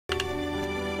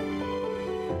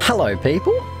Hello,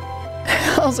 people.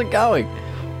 How's it going?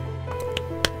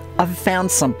 I've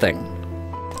found something.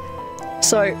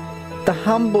 So, the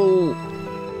Humble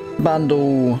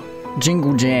Bundle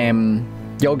Jingle Jam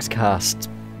Yogscast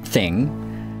thing,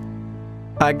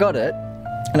 I got it,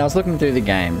 and I was looking through the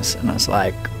games, and I was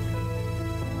like,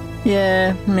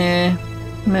 yeah, meh,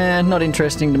 not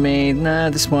interesting to me.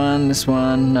 No, this one,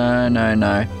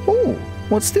 no. Ooh,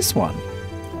 what's this one?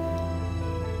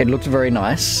 It looked very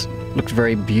nice, looked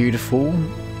very beautiful,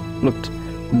 looked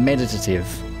meditative,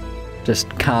 just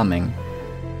calming.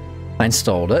 I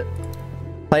installed it,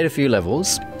 played a few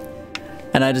levels,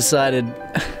 and I decided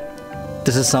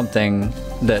this is something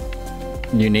that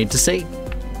you need to see.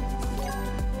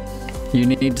 You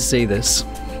need to see this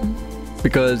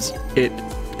because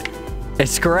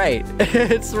it's great.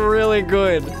 It's really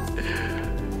good.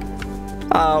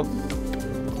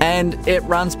 And it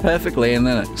runs perfectly in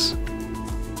Linux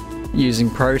using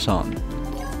Proton.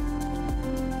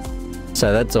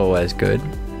 So that's always good.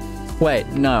 Wait,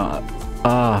 no.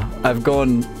 I've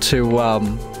gone to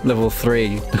level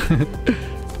 3.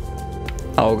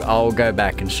 I'll go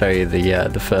back and show you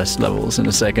the first levels in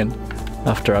a second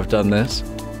after I've done this.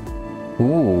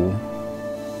 Ooh.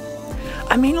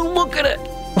 I mean, look at it.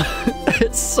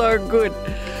 It's so good.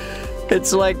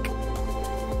 It's like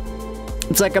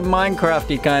a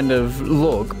Minecrafty kind of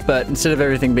look, but instead of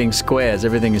everything being squares,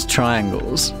 everything is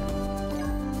triangles.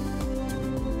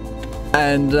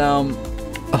 And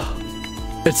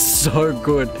it's so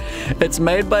good. It's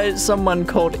made by someone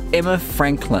called Emma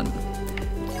Franklin,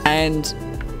 and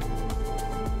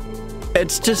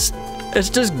it's just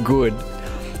good.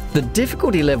 The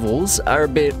difficulty levels are a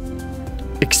bit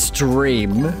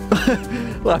extreme.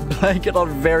 I'm playing it on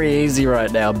very easy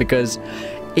right now because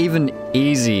even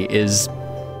easy is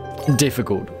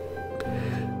difficult.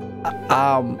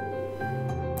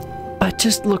 But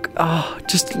just look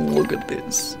at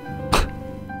this.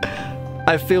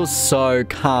 I feel so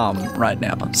calm right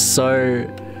now. So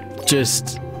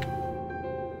just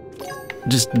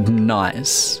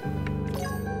nice.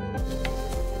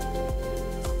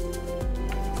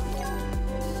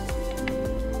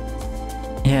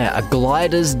 Yeah, a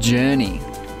glider's journey.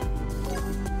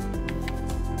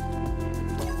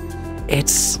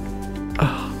 It's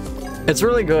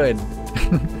really good.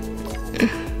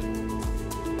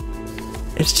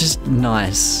 It's just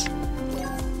nice.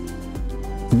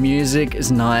 Music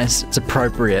is nice. It's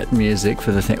appropriate music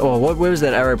for the thing. Oh, where was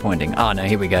that arrow pointing? Oh no,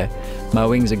 here we go. My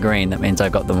wings are green. That means I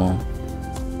got them all.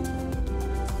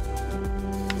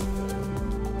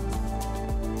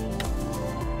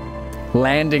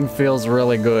 Landing feels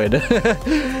really good.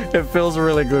 It feels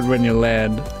really good when you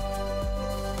land.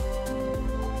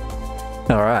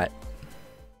 Alright.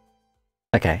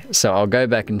 Okay, so I'll go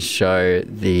back and show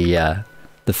the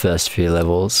first few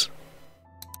levels.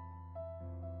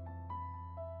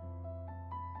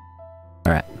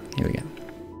 Alright, here we go.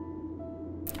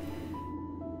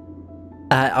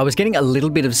 I was getting a little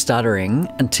bit of stuttering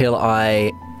until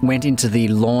I went into the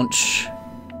launch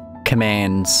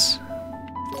commands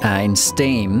in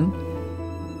Steam.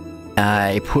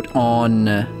 I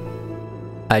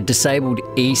disabled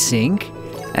eSync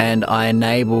and I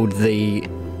enabled the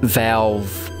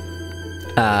Valve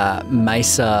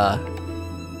Mesa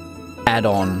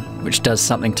add-on, which does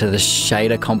something to the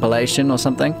shader compilation or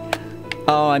something.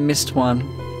 Oh, I missed one.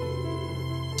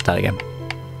 Start again.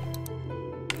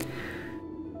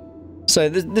 So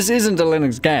this isn't a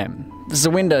Linux game. This is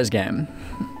a Windows game,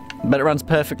 but it runs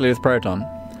perfectly with Proton.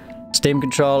 Steam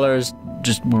controller is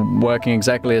just working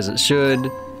exactly as it should.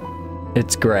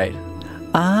 It's great.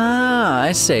 Ah,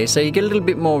 I see. So you get a little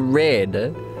bit more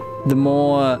red the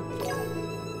more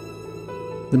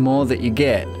that you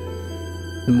get.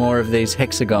 The more of these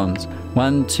hexagons.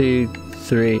 1, 2,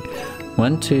 3.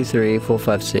 1, 2, 3, 4,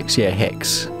 5, 6. Yeah,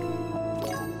 hex.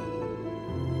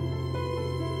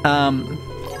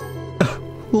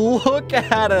 Look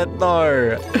at it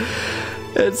though.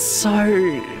 It's so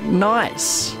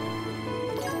nice.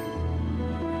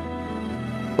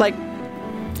 Like,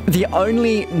 the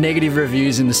only negative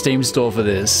reviews in the Steam store for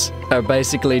this are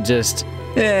basically just,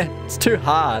 it's too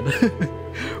hard.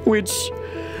 Which,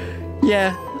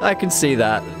 yeah, I can see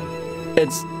that.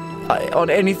 It's, on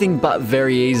anything but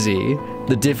very easy,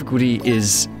 the difficulty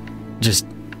is just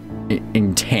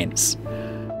intense.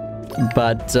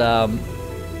 But,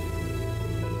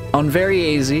 on very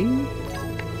easy,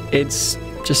 it's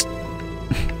just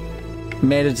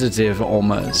meditative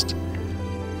almost.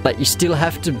 Like, you still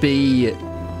have to be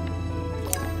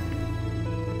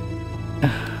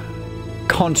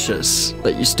conscious.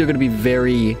 Like, you're still going to be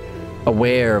very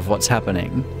aware of what's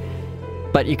happening.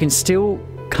 But you can still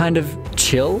kind of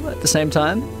chill at the same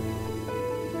time.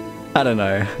 I don't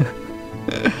know.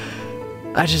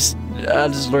 I just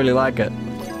really like it.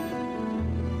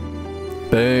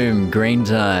 Boom, green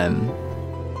time.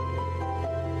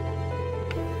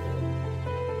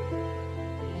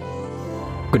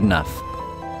 Good enough.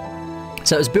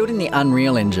 So it was built in the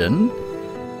Unreal Engine,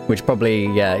 which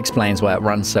probably explains why it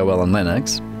runs so well on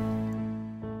Linux.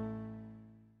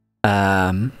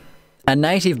 A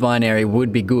native binary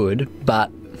would be good, but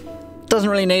doesn't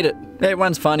really need it. It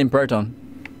runs fine in Proton.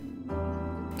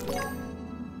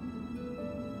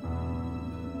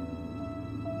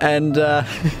 And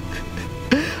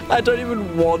I don't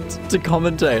even want to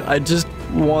commentate. I just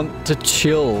want to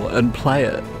chill and play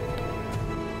it.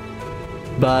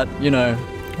 But, you know,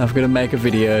 I've got to make a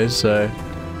video, so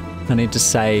I need to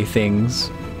say things.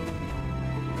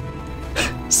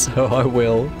 So I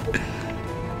will.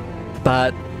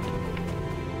 But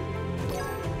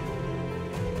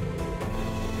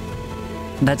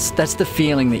that's the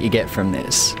feeling that you get from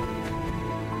this.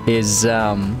 Is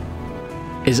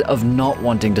of not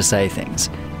wanting to say things.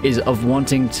 Is of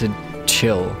wanting to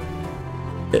chill.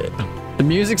 The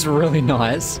music's really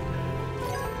nice.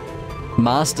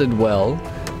 Mastered well.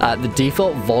 The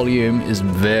default volume is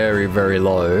very, very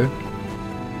low.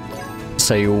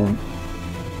 So you'll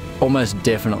almost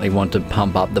definitely want to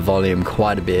pump up the volume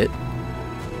quite a bit.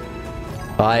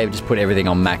 I just put everything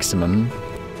on maximum.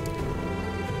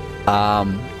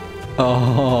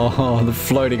 Oh, the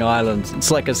floating islands.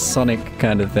 It's like a Sonic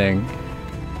kind of thing.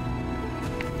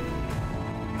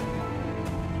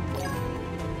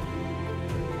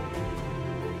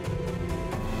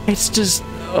 It's just,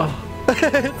 oh,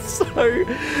 it's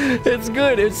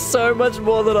good. It's so much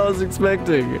more than I was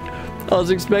expecting. I was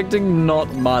expecting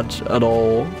not much at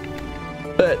all.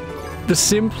 But the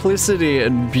simplicity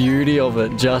and beauty of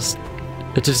it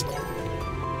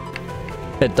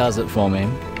it does it for me.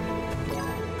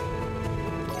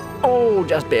 Oh,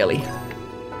 just barely.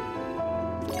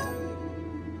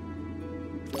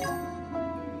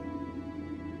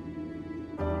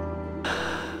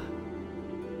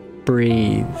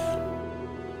 Breathe.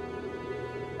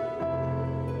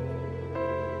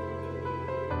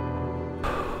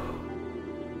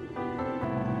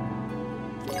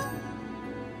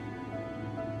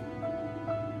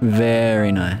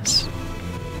 Very nice.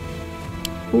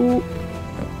 Ooh.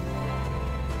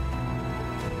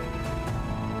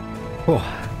 Oh.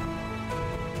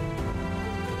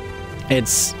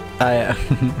 It's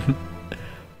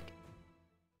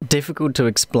difficult to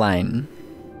explain.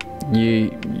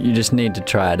 You just need to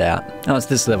try it out. Oh, it's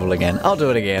this level again. I'll do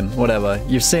it again. Whatever.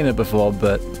 You've seen it before,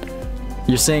 but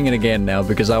you're seeing it again now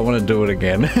because I want to do it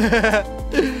again.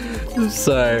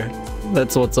 So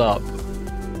that's what's up.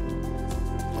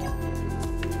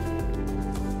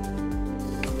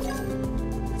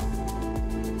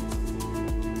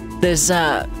 There's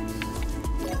a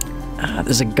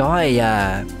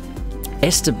guy,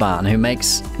 Esteban, who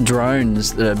makes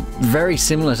drones that are very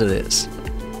similar to this.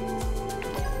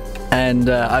 And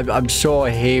I'm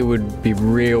sure he would be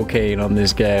real keen on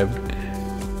this game.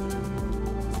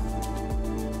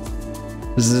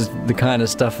 This is the kind of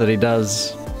stuff that he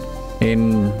does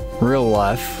in real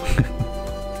life.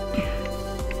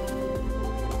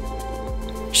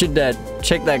 Should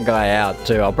check that guy out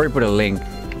too. I'll probably put a link.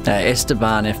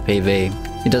 Esteban FPV.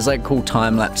 He does like cool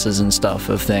time lapses and stuff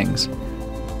of things.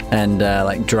 And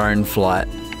like drone flight.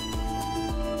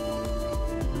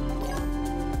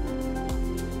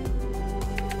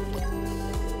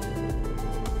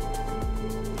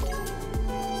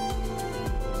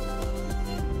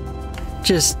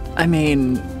 Just, I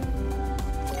mean,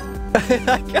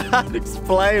 I can't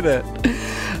explain it.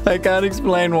 I can't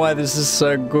explain why this is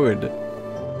so good.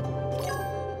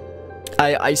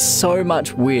 I so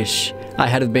much wish I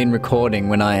had have been recording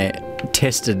when I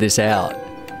tested this out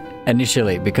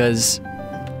initially, because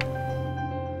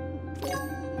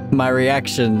my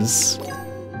reactions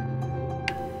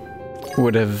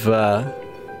would have,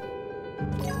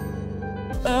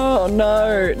 oh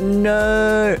no,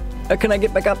 no. Can I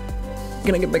get back up?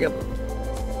 Can I get back up?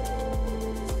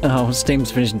 Oh,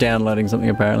 Steam's finished downloading something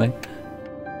apparently.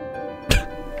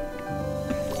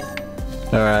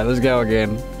 Alright, let's go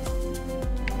again.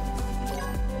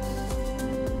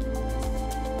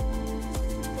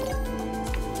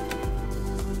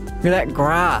 Look at that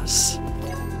grass.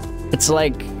 It's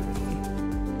like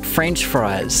French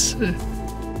fries.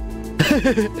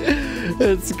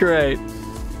 It's great.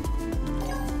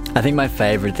 I think my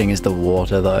favorite thing is the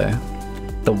water though.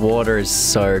 The water is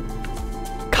so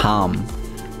calm.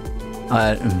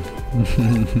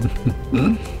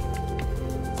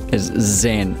 It's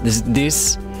zen.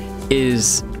 This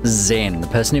is Zen. The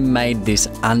person who made this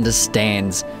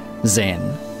understands Zen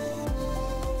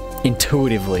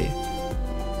intuitively.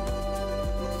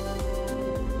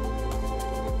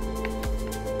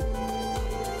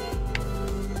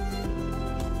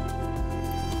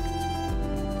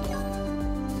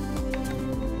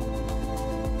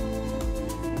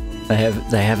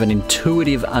 They have an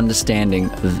intuitive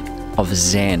understanding of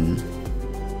Zen.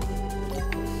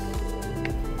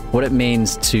 What it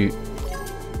means to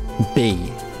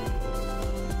be.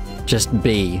 Just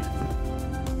be.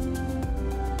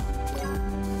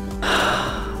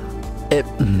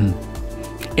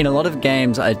 In a lot of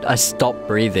games, I stop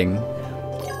breathing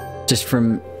just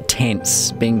from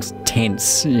being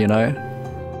tense, you know?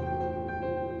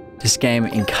 This game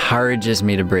encourages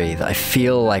me to breathe. I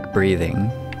feel like breathing.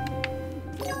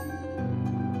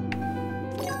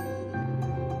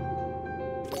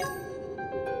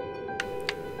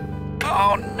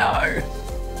 Oh no!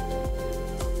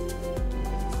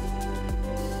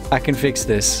 I can fix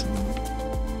this.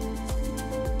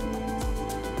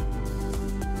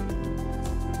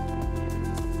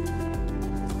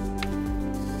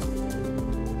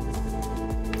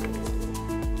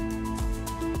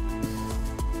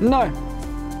 No!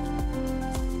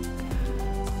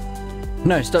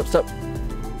 No, stop.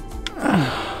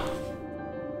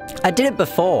 I did it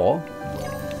before.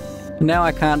 Now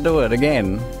I can't do it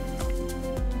again.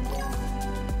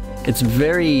 It's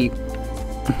very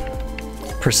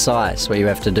precise what you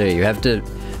have to do. You have to...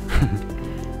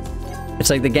 It's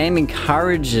like the game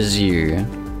encourages you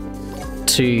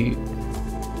to...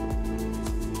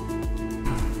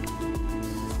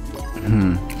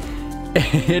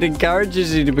 It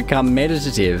encourages you to become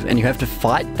meditative, and you have to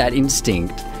fight that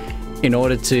instinct in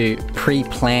order to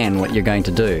pre-plan what you're going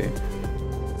to do.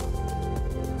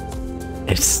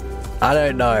 It's... I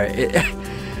don't know.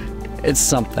 It's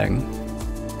something.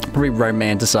 Probably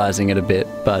romanticizing it a bit,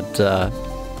 but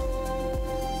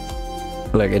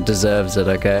look, it deserves it,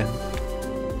 okay?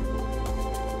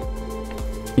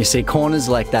 You see, corners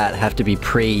like that have to be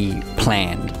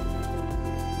pre-planned.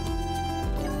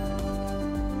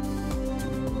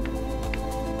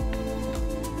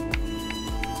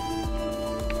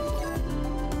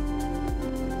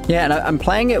 Yeah, and I'm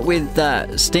playing it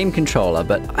with Steam controller,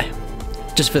 but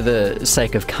just for the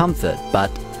sake of comfort,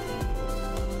 but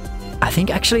I think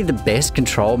actually the best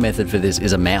control method for this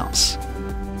is a mouse.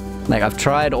 Like, I've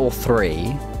tried all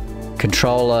three,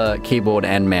 controller, keyboard,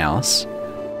 and mouse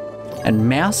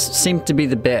mouse seemed to be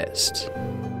the best.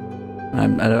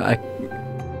 I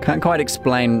can't quite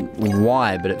explain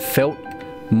why, but it felt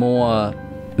more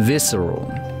visceral.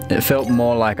 It felt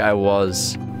more like I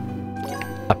was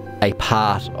a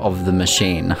part of the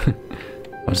machine.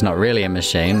 Well, it's not really a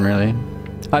machine, really.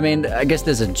 I mean, I guess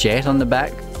there's a jet on the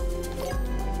back,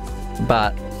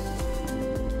 but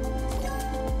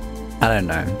I don't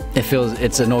know.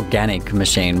 It's an organic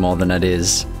machine more than it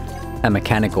is a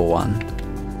mechanical one.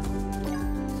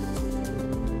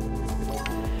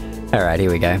 Alright,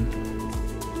 here we go.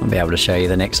 I'll be able to show you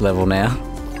the next level now.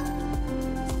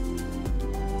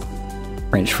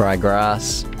 French fry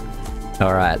grass.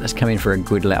 Alright, let's come in for a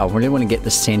good level. I really want to get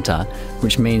the center,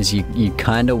 which means you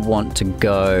kind of want to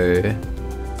go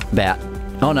about...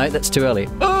 Oh no, that's too early.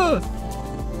 Oh!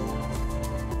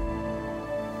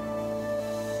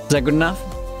 Is that good enough?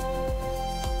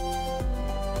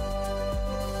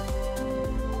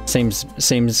 Seems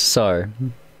so.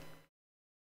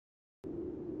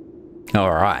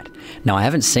 Alright. Now I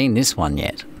haven't seen this one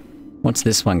yet. What's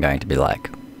this one going to be like?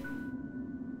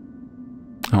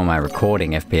 Oh, my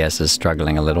recording FPS is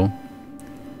struggling a little.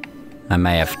 I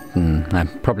may have... I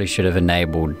probably should have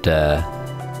enabled...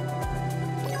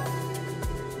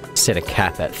 set a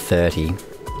cap at 30.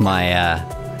 My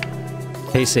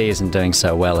PC isn't doing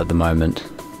so well at the moment.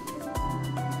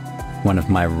 One of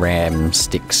my RAM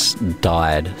sticks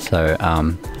died, so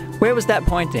where was that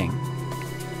pointing?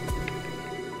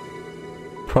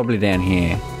 Probably down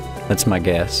here. That's my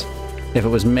guess. If it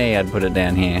was me, I'd put it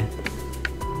down here.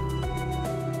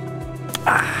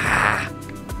 Ah!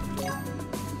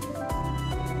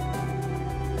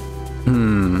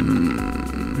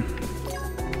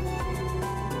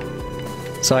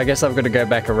 So I guess I've got to go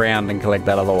back around and collect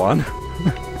that other one.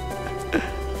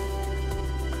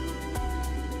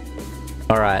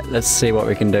 Alright, let's see what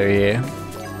we can do here.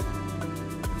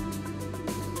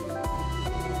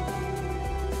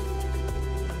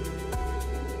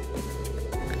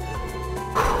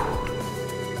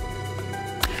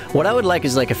 What I would like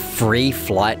is like a free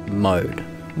flight mode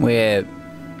where you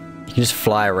can just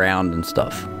fly around and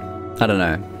stuff. I don't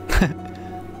know.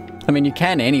 I mean, you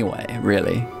can anyway,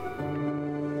 really.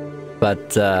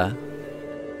 But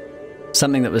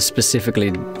something that was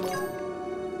specifically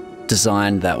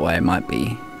designed that way might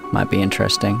be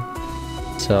interesting.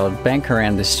 So I'll bank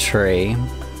around this tree.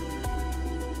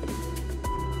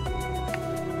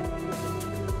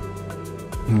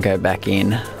 And go back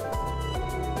in.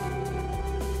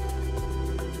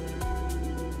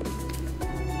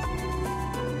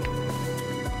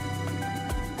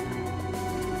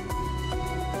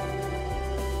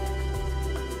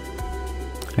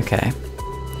 Okay.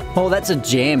 Oh, that's a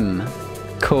gem.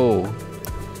 Cool.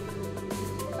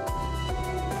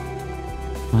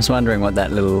 I was wondering what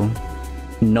that little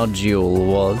nodule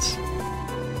was.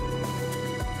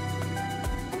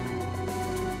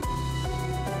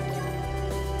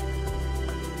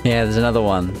 Yeah, there's another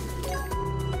one.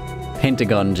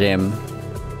 Pentagon gem.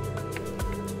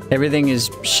 Everything is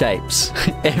shapes.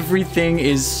 Everything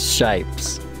is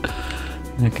shapes.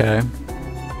 Okay.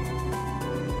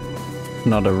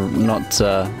 Not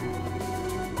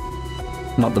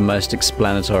the most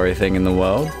explanatory thing in the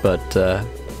world, but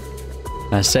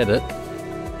I said it.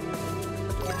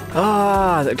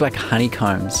 Ah, they look like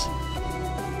honeycombs.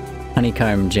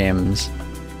 Honeycomb gems.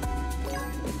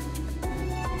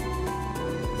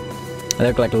 They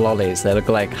look like lollies. They look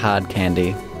like hard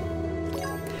candy.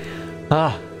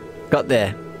 Ah, got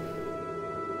there.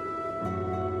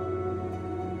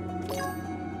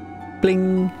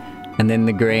 Bling. And then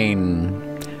the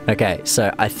green. Okay,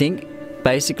 so I think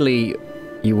basically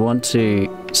you want to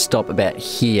stop about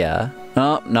here.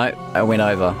 Oh, no, I went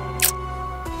over.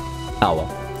 Oh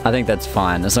well, I think that's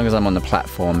fine. As long as I'm on the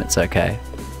platform, it's okay.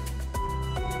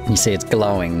 You see it's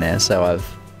glowing there, so I've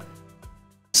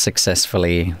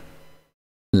successfully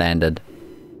landed.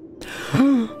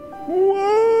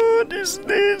 What is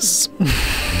this?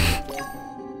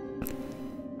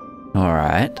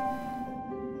 Alright.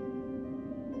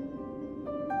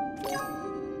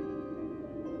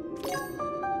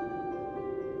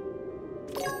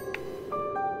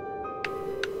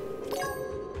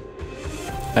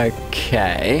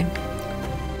 Okay.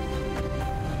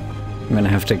 I'm gonna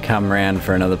have to come around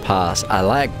for another pass. I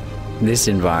like this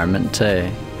environment too.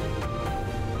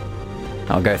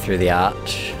 I'll go through the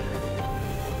arch.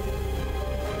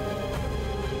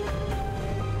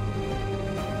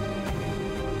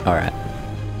 Alright.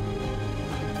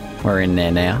 We're in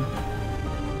there now.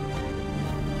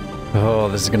 Oh,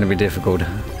 this is gonna be difficult.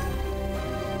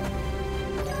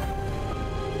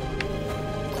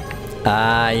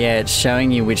 Ah, yeah, it's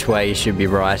showing you which way you should be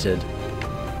righted.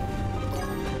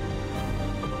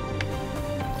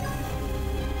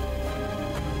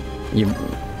 You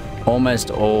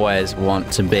almost always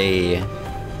want to be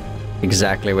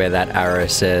exactly where that arrow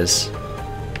says.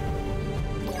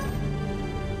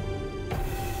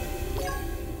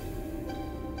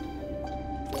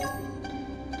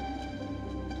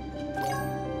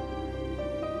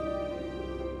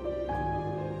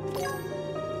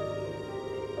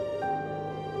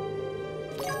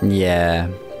 Yeah,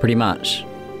 pretty much.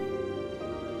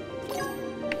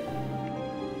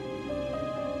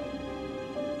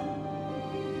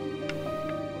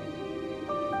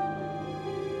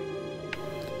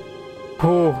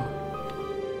 Oh.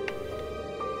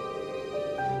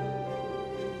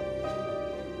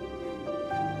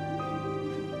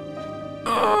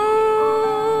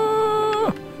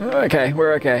 Okay,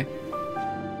 we're okay.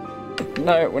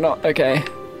 No, we're not okay.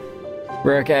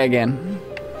 We're okay again.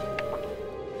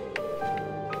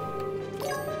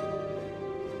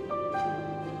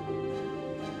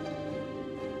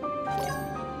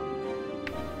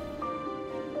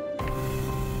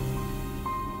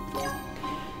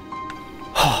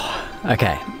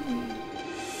 Okay.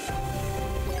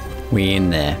 We in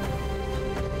there.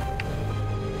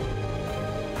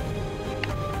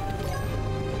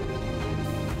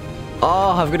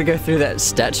 Oh, I've got to go through that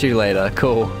statue later.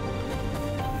 Cool.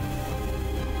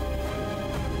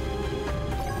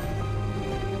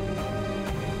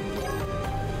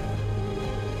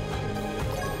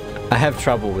 I have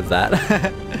trouble with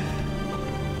that.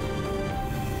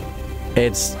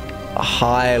 It's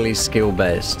highly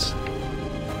skill-based.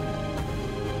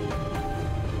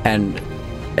 And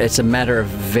it's a matter of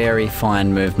very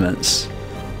fine movements.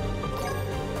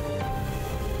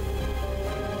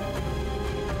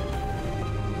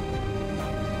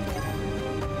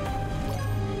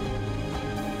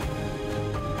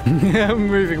 I'm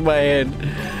moving my head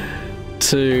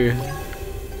to...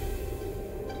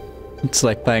 It's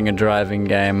like playing a driving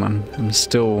game. I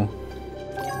still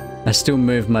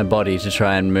move my body to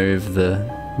try and move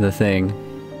the thing.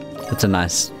 It's a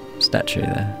nice statue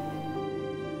there.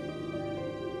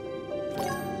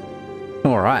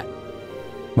 Alright.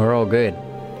 We're all good.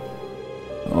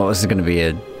 Oh, this is going to be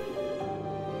a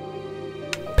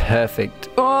perfect.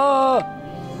 Oh!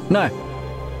 No.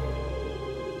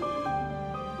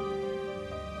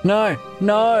 No,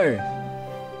 no. Is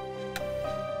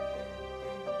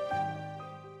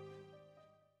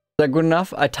that good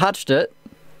enough? I touched it.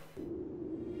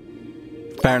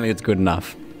 Apparently it's good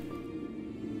enough.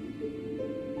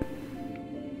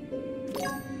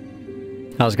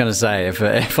 I was gonna say,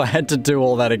 if I had to do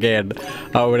all that again,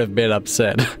 I would have been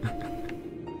upset.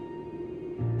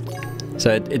 So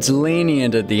it's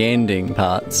lenient at the ending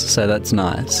parts, so that's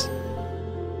nice.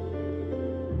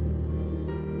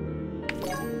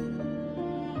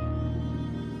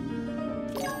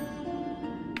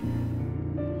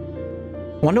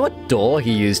 Wonder what door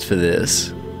he used for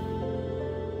this.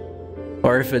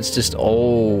 Or if it's just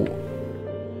all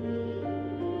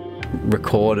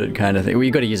recorded kind of thing. Well, you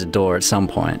got to use a door at some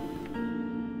point.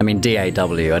 I mean,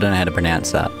 DAW, I don't know how to pronounce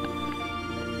that.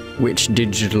 Which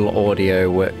digital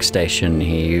audio workstation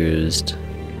he used.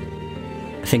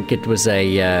 I think it was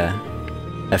a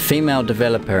female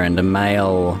developer and a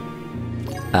male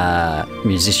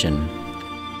musician.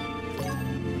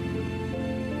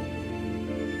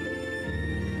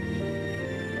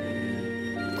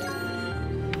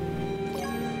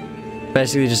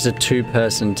 Basically just a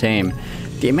two-person team.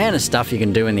 The amount of stuff you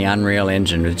can do in the Unreal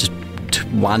Engine with just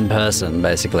one person,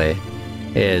 basically,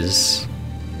 is...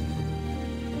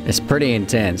 it's pretty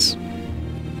intense.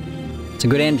 It's a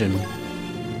good engine.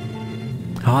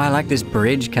 Oh, I like this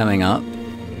bridge coming up.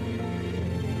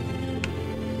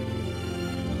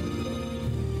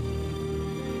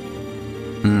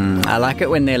 I like it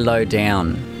when they're low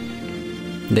down,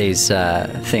 these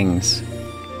things,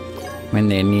 when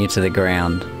they're near to the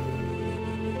ground.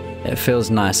 It feels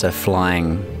nicer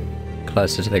flying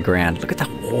closer to the ground. Look at the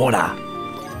water!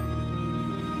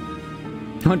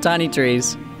 Oh, tiny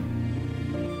trees.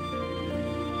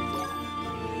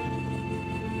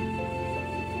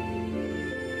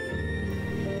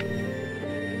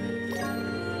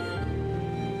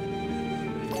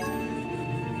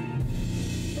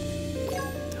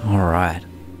 All right.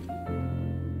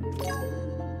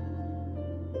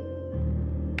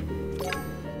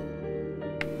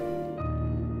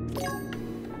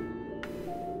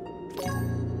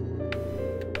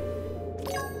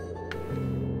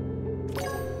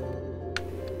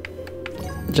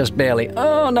 Just barely.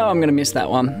 Oh no, I'm gonna miss that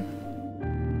one.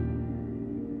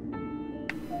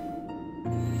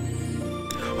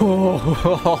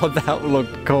 Oh, that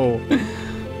looked cool.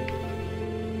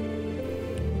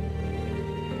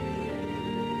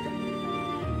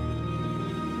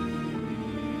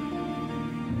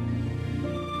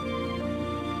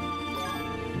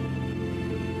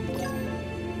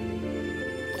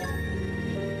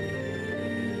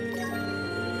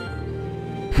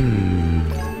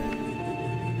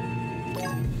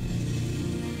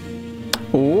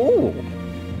 Ooh,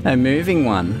 a moving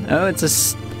one. Oh, it's a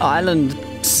island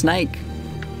snake.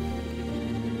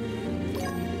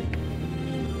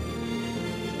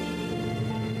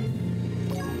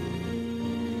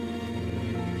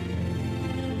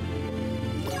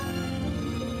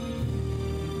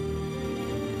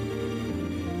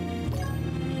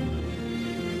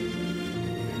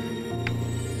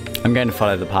 I'm going to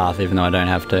follow the path even though I don't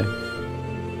have to.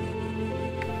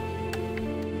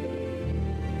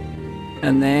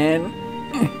 And then...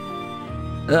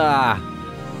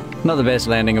 not the best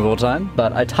landing of all time,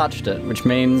 but I touched it, which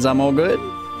means I'm all good.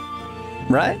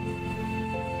 Right?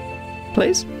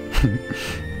 Please?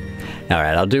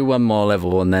 Alright, I'll do one more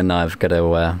level and then I've got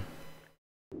to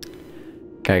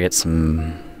go get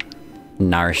some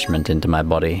nourishment into my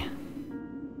body.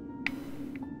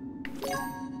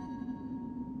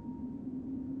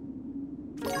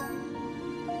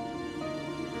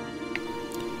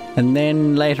 And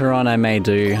then later on I may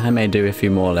do a few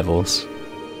more levels.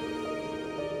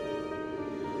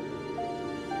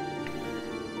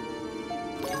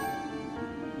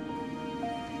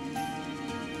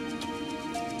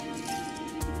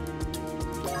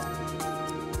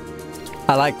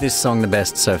 I like this song the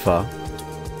best so far.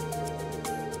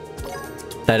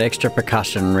 That extra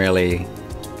percussion really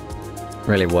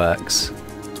works.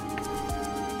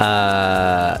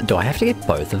 Do I have to get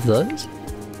both of those?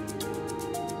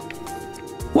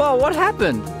 Whoa, what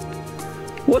happened?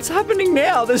 What's happening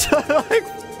now? There's like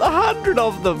 100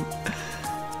 of them.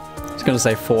 I was gonna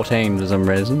say 14 for some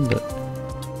reason, but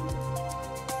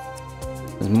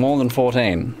there's more than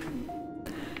 14.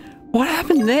 What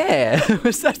happened there?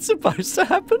 Was that supposed to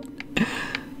happen?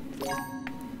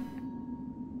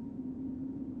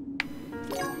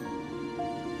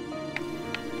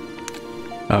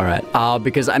 Alright. Oh,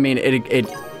 because I mean, it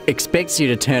expects you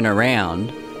to turn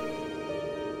around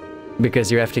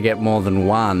because you have to get more than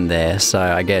one there, so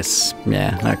I guess,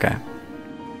 yeah, okay.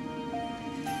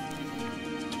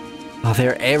 Oh,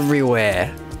 they're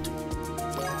everywhere.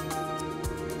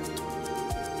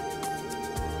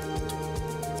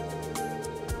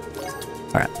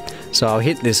 Alright, so I'll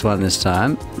hit this one this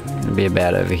time. It'll be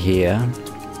about over here.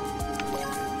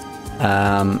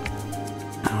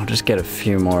 I'll just get a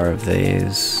few more of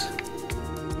these.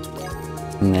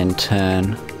 And then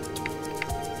turn.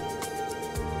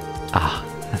 Ah,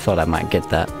 I thought I might get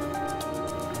that.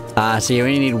 Ah, so you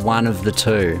only need one of the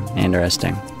two.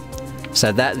 Interesting.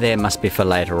 So that there must be for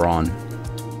later on.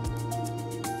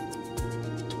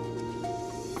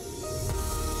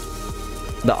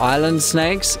 The island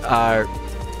snakes are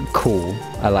cool.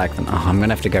 I like them. Oh, I'm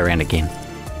gonna have to go around again.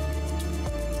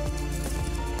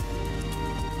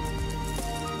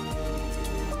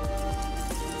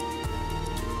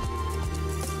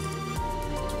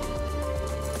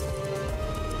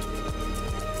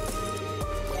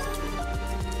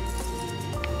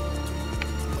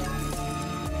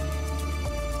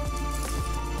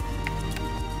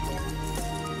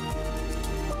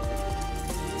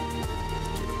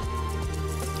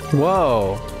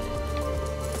 Whoa.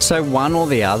 So one or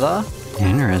the other?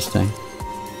 Interesting.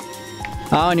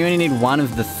 Oh, and you only need one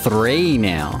of the three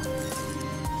now.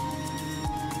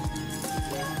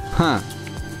 Huh.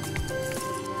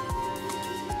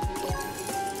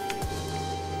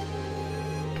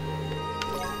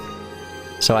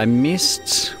 So I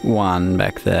missed one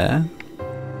back there.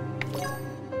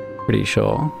 Pretty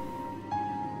sure.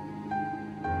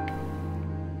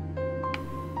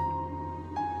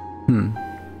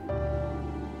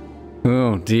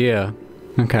 Oh dear.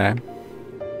 Okay.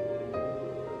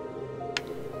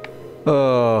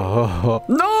 Oh,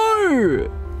 no!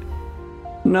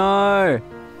 No!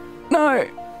 No!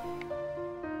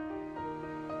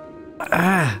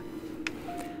 Ah.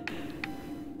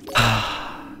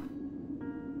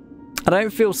 I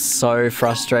don't feel so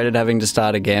frustrated having to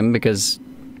start again because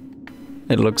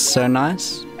it looks so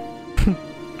nice.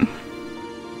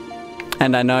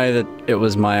 And I know that it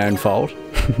was my own fault.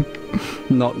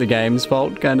 Not the game's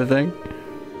fault, kind of thing.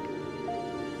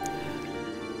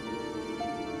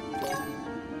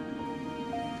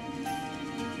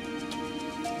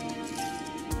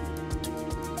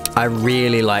 I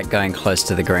really like going close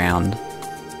to the ground.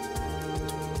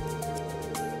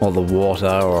 Or the water,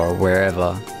 or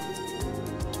wherever.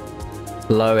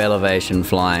 Low elevation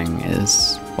flying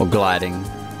is... or gliding.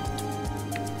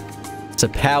 It's a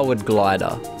powered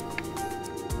glider.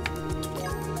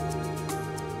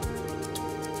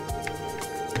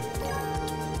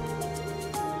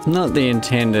 Not the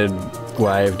intended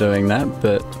way of doing that,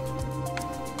 but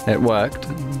it worked.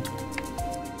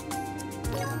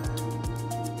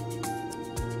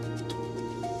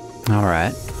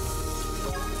 Alright.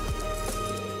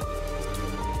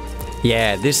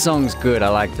 Yeah, this song's good. I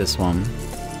like this one.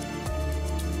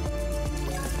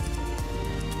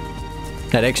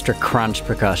 That extra crunch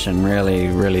percussion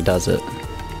really does it.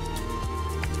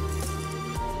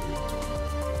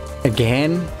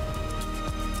 Again?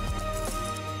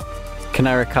 Can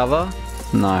I recover?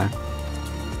 No.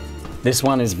 This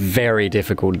one is very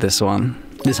difficult, this one.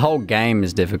 This whole game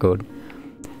is difficult.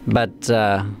 But,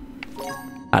 I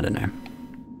don't know.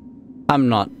 I'm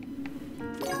not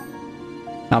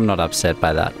upset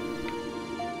by that.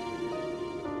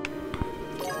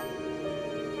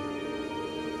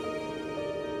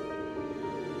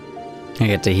 I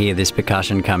get to hear this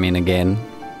percussion come in again.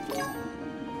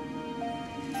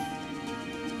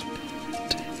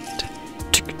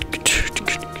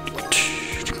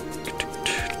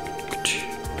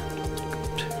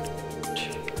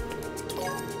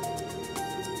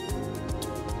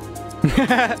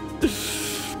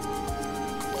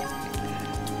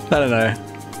 I don't know.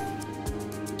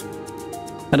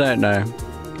 I don't know.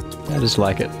 I just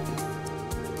like it.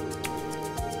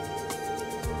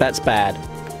 That's bad.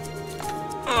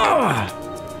 Ugh.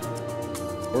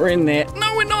 We're in there.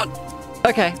 No, we're not.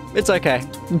 Okay, it's okay.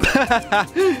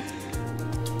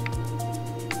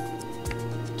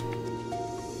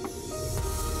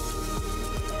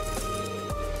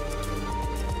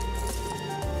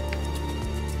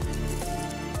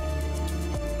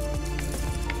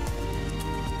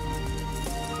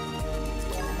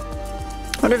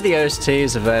 I wonder if the OST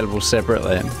is available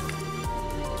separately.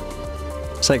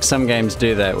 It's like some games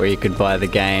do that, where you could buy the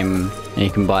game and you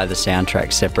can buy the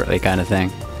soundtrack separately, kind of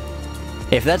thing.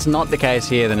 If that's not the case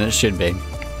here, then it should be.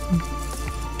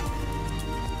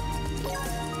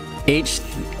 Each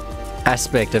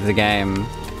aspect of the game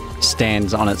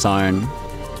stands on its own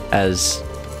as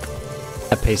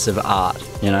a piece of art,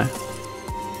 you know?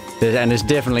 And this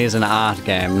definitely is an art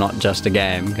game, not just a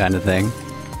game kind of thing.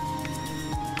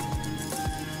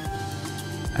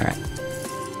 Alright.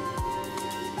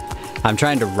 I'm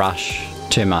trying to rush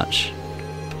too much.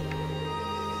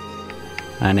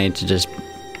 I need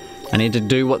to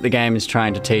do what the game is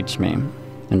trying to teach me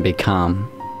and be calm.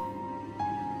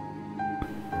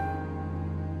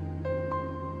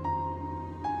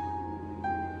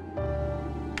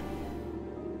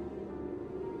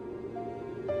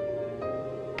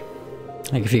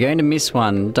 Like, if you're going to miss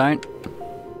one, don't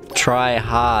try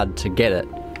hard to get it.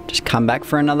 Just come back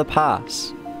for another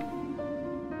pass.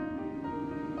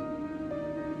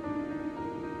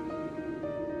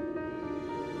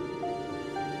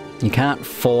 You can't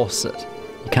force it.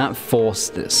 You can't force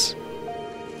this.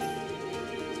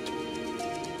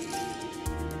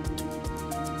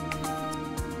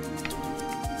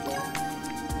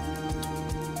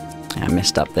 I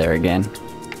messed up there again.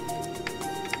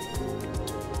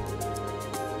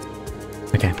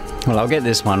 Okay, well, I'll get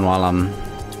this one while I'm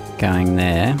going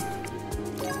there.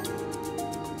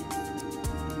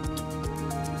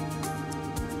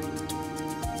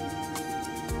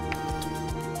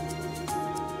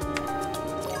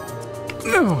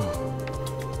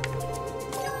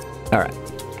 All right.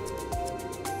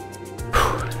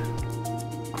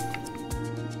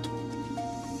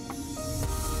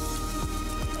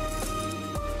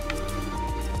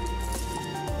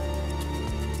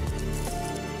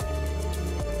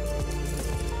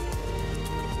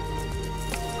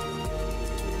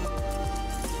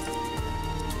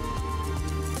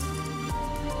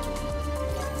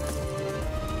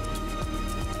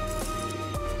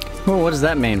 Well, what does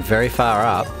that mean? Very far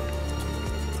up.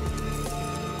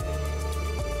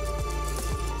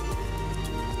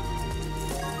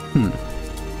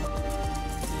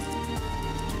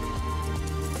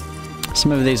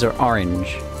 Some of these are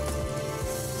orange.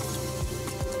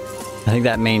 I think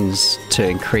that means to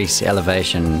increase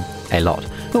elevation a lot.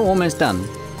 Oh, almost done.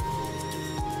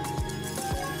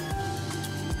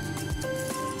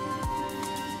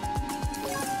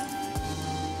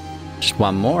 Just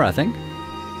one more, I think.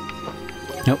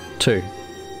 Nope, 2.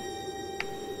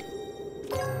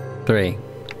 3.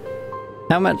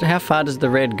 How far does the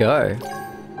red go?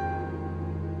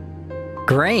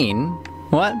 Green?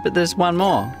 What? But there's one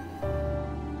more.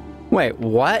 Wait,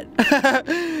 what?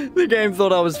 The game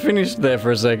thought I was finished there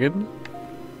for a second.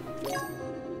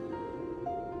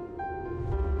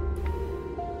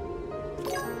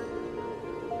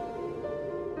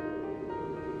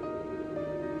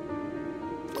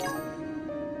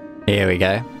 Here we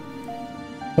go.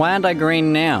 Why aren't I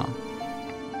green now?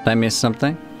 Did I miss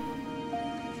something?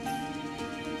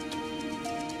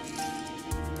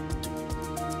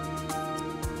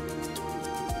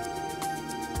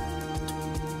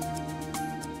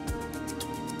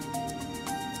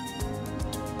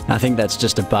 I think that's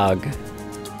just a bug.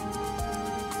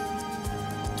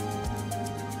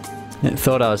 It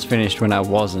thought I was finished when I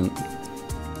wasn't,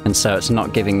 and so it's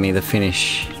not giving me the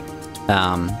finish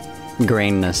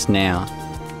greenness now.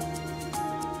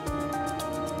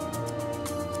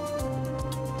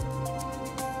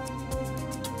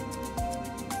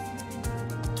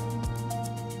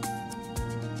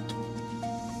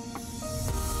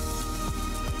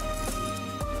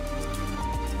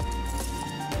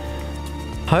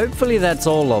 Hopefully that's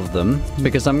all of them,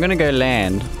 because I'm gonna go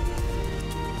land.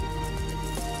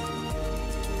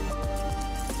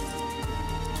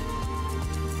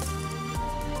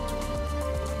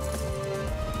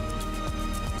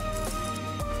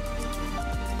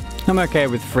 I'm okay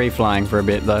with free flying for a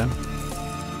bit though.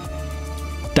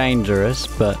 Dangerous,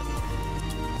 but I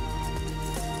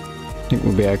think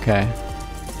we'll be okay.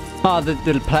 Oh, the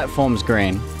platform's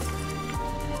green.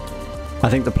 I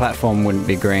think the platform wouldn't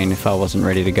be green if I wasn't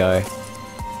ready to go.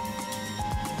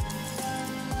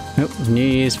 Oh, New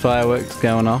Year's fireworks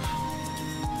going off.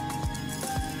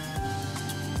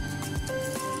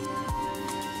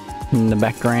 In the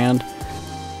background.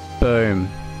 Boom.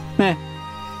 Eh.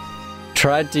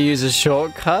 Tried to use a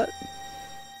shortcut?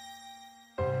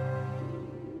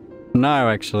 No,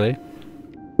 actually.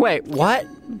 Wait, what?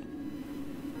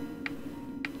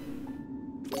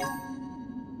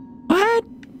 What?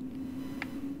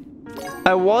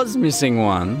 I was missing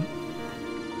one.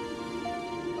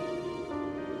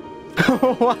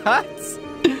 What?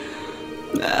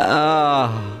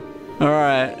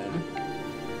 Alright.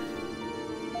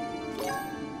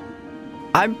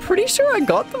 I'm pretty sure I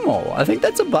got them all. I think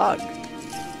that's a bug.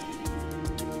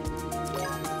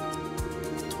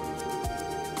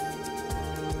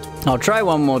 I'll try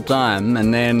one more time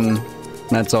and then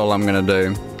that's all I'm gonna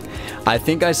do. I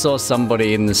think I saw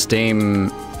somebody in the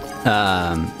Steam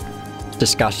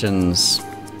discussions,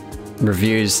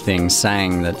 reviews things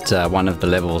saying that one of the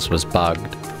levels was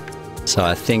bugged. So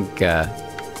I think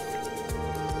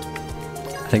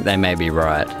they may be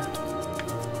right.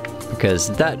 Because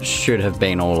that should have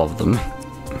been all of them.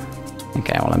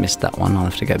 Okay, well I missed that one, I'll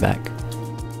have to go back.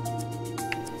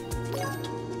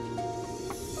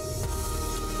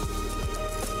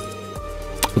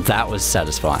 That was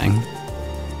satisfying.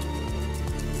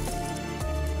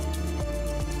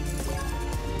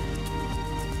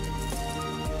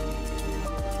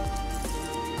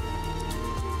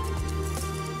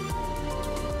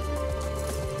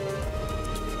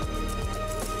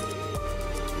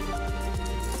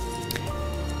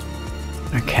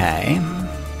 Okay.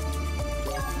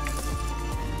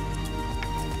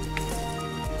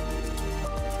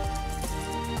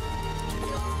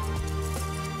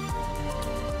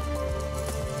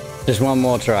 Just one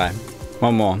more try.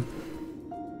 One more.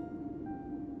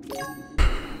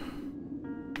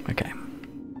 Okay.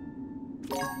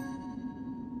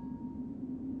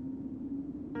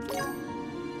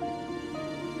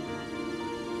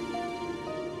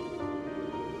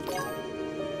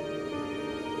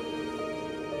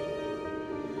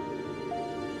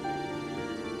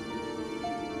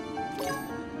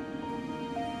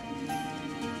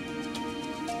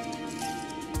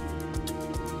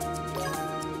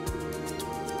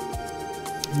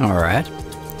 Alright.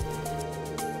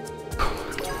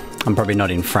 I'm probably not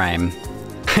in frame.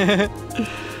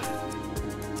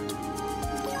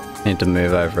 Need to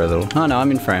move over a little. Oh no, I'm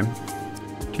in frame.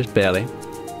 Just barely.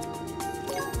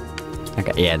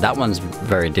 Okay, yeah, that one's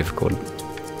very difficult.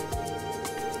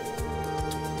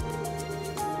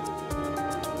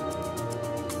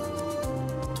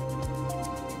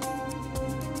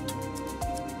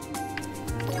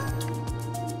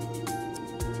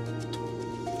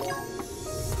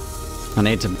 I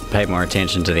need to pay more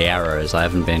attention to the arrows. I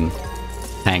haven't been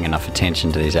paying enough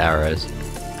attention to these arrows.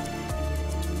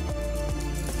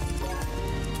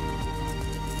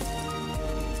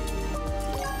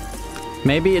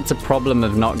 Maybe it's a problem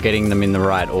of not getting them in the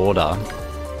right order.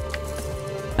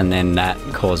 And then that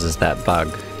causes that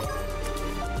bug.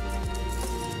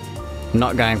 I'm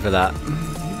not going for that.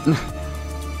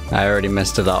 I already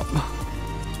messed it up.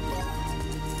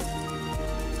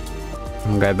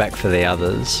 I'll go back for the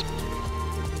others.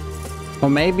 Or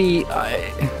maybe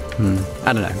I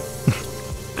don't know.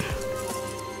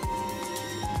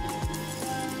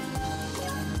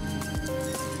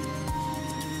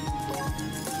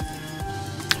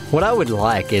 What I would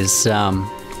like is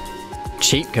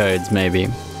cheat codes, maybe,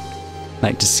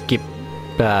 like to skip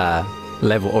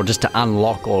level or just to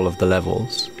unlock all of the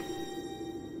levels.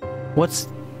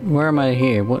 Where am I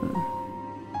here? What?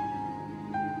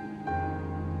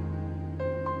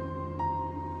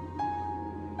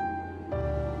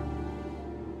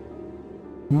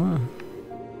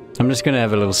 I'm just gonna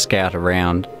have a little scout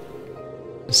around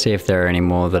to see if there are any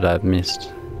more that I've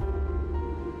missed.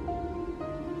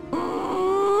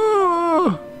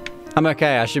 I'm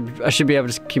okay, I should be able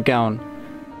to keep going.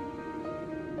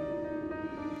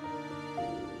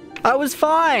 I was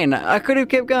fine! I could have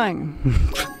kept going.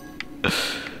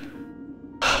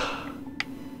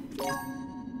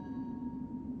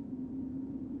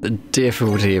 The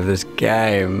difficulty of this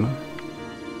game.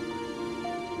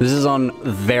 This is on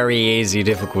very easy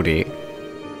difficulty.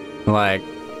 Like,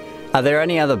 are there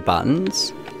any other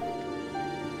buttons?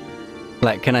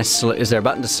 Like, is there a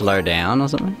button to slow down or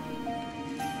something?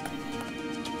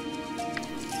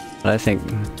 I don't think...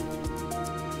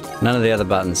 None of the other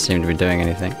buttons seem to be doing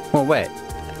anything. Oh, wait.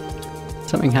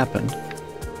 Something happened.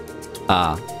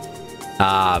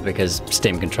 Because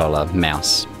Steam controller,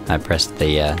 mouse. I pressed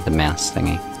the mouse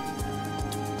thingy.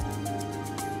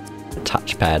 The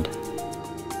touchpad.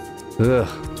 Ugh,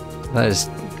 those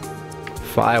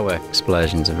firework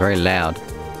explosions are very loud.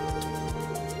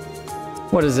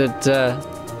 What is it,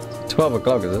 12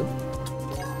 o'clock, is it?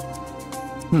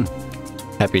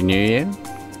 Happy New Year.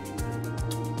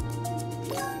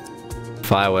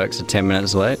 Fireworks are 10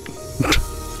 minutes late.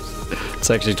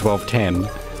 It's actually 12:10.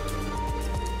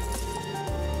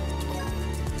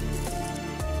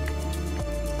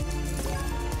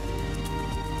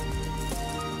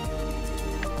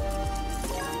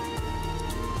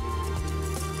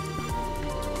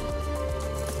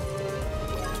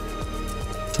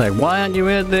 It's like, why aren't you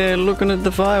out there looking at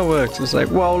the fireworks? It's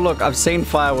like, well, look, I've seen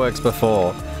fireworks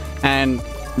before, and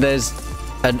there's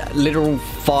a literal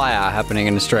fire happening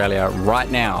in Australia right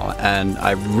now, and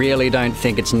I really don't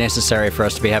think it's necessary for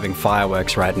us to be having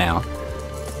fireworks right now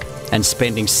and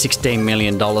spending $16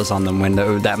 million on them when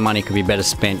that money could be better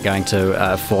spent going to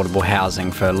affordable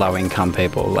housing for low-income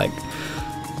people. Like,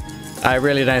 I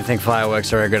really don't think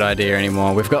fireworks are a good idea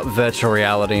anymore. We've got virtual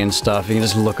reality and stuff. You can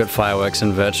just look at fireworks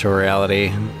in virtual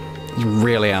reality. It's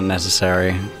really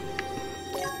unnecessary.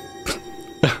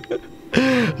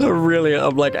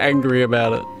 I'm like angry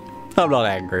about it. I'm not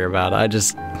angry about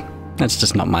it. That's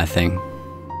just not my thing.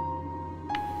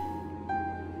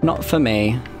 Not for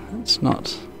me. It's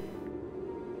not.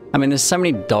 I mean, there's so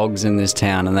many dogs in this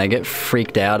town and they get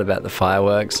freaked out about the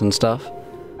fireworks and stuff.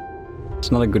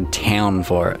 It's not a good town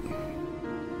for it.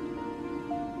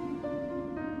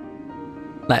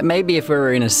 Like, maybe if we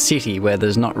were in a city where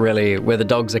there's not really, where the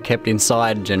dogs are kept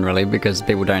inside generally because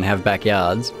people don't have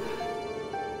backyards.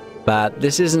 But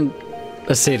this isn't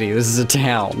a city, this is a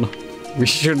town. We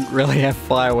shouldn't really have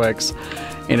fireworks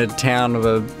in a town of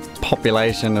a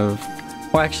population of...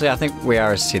 Well, actually, I think we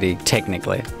are a city,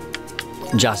 technically.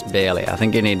 Just barely. I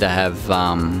think you need to have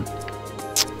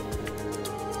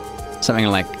something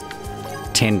like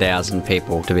 10,000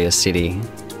 people to be a city.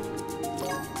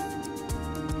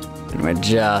 And we're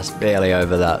just barely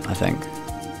over that, I think.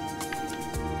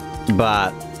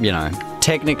 But, you know,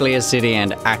 technically a city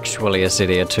and actually a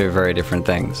city are two very different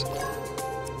things.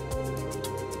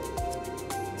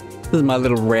 This is my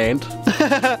little rant.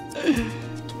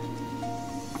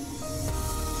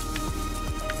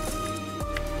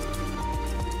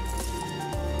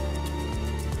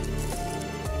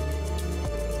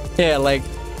 Yeah, like,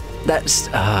 that's,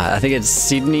 I think it's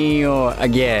Sydney or,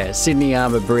 yeah, Sydney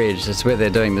Harbour Bridge. That's where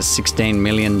they're doing the $16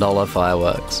 million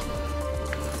fireworks.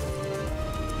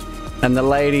 And the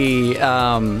lady,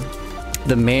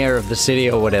 the mayor of the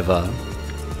city or whatever,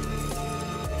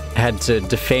 had to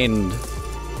defend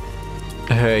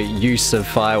her use of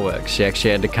fireworks. She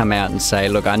actually had to come out and say,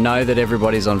 look, I know that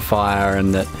everybody's on fire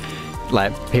and that,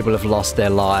 like, people have lost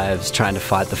their lives trying to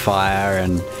fight the fire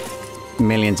and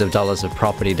millions of dollars of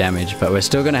property damage, but we're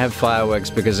still going to have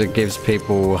fireworks because it gives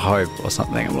people hope or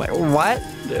something. I'm like, what?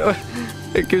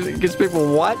 It gives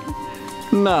people what?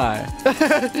 No.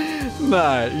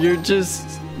 No, you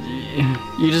just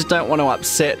don't want to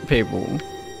upset people.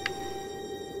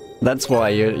 That's why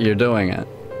you're doing it.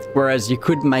 Whereas you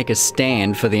could make a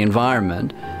stand for the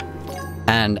environment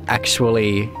and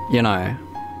actually, you know,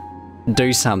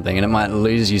 do something, and it might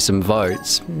lose you some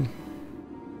votes.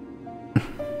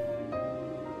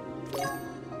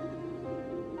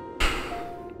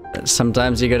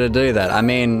 Sometimes you gotta do that. I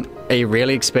mean, are you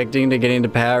really expecting to get into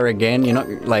power again? You're not,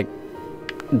 like,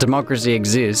 democracy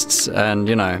exists and,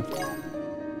 you know,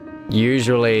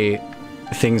 usually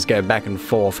things go back and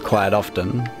forth quite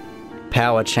often.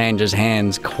 Power changes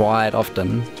hands quite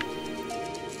often.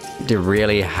 Do you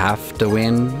really have to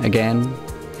win again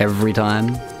every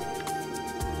time?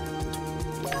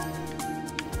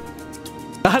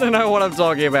 I don't know what I'm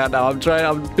talking about now.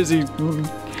 I'm busy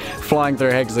flying through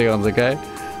hexagons, okay?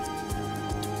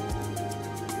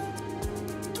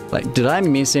 Like, did I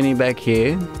miss any back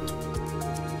here?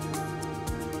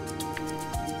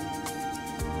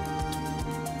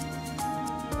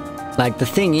 Like, the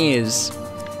thing is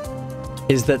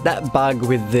that bug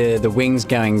with the wings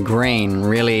going green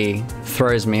really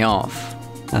throws me off.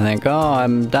 I think, oh,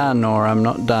 I'm done, or I'm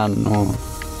not done, or,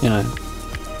 you know.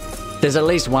 There's at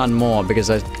least one more because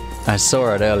I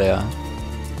saw it earlier.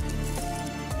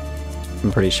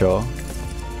 I'm pretty sure.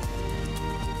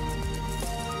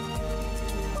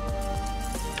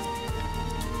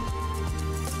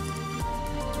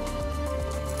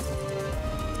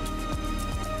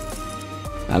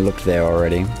 I looked there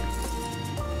already.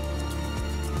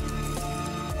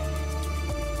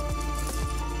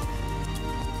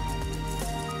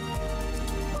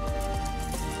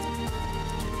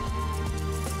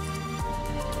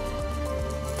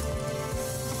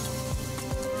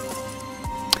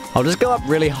 I'll just go up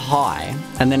really high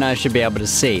and then I should be able to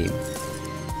see.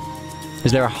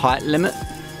 Is there a height limit?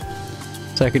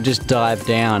 So I could just dive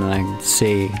down and I can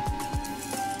see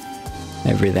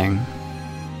everything.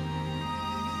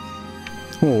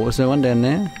 Oh, was there one down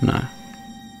there? No.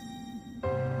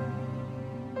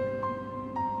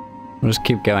 I'll just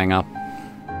keep going up.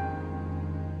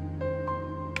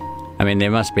 I mean,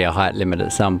 there must be a height limit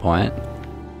at some point.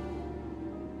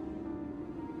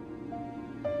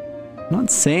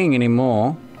 Not seeing any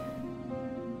more.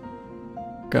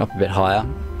 Go up a bit higher.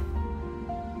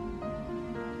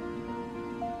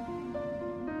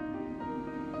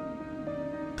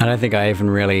 I don't think I even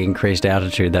really increased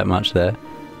altitude that much there.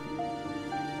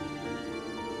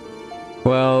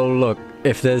 Well, look,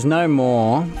 if there's no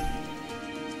more,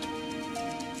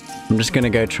 I'm just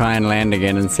gonna go try and land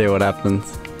again and see what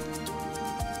happens.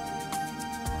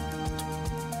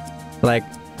 Like,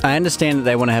 I understand that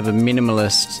they want to have a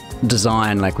minimalist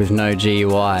design, like with no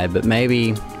GUI, but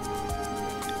maybe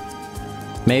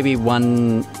Maybe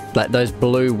one, like those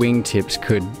blue wingtips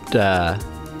could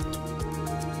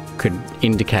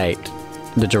indicate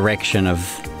the direction of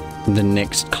the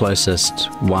next closest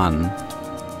one.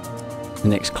 The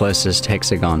next closest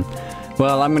hexagon.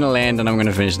 Well, I'm gonna land and I'm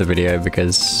gonna finish the video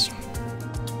because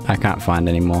I can't find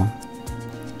any more.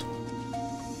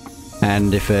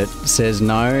 And if it says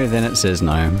no, then it says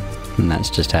no. And that's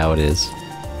just how it is.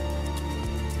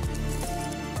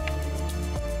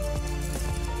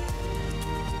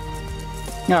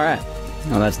 Alright.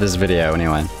 Well, that's this video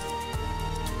anyway.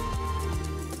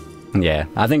 Yeah,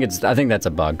 I think that's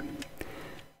a bug.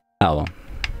 Oh well.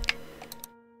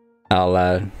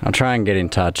 I'll try and get in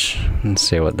touch and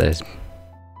see what they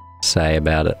say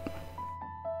about it.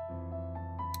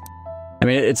 I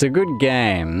mean, it's a good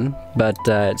game, but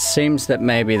it seems that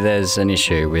maybe there's an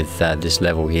issue with this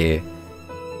level here.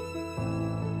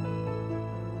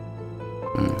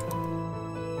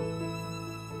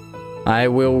 I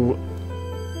will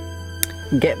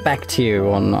get back to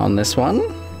you on this one,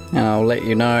 and I'll let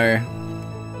you know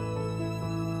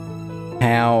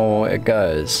how it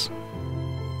goes.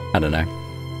 I don't know.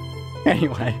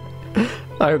 Anyway,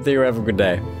 I hope that you have a good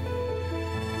day.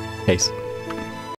 Peace.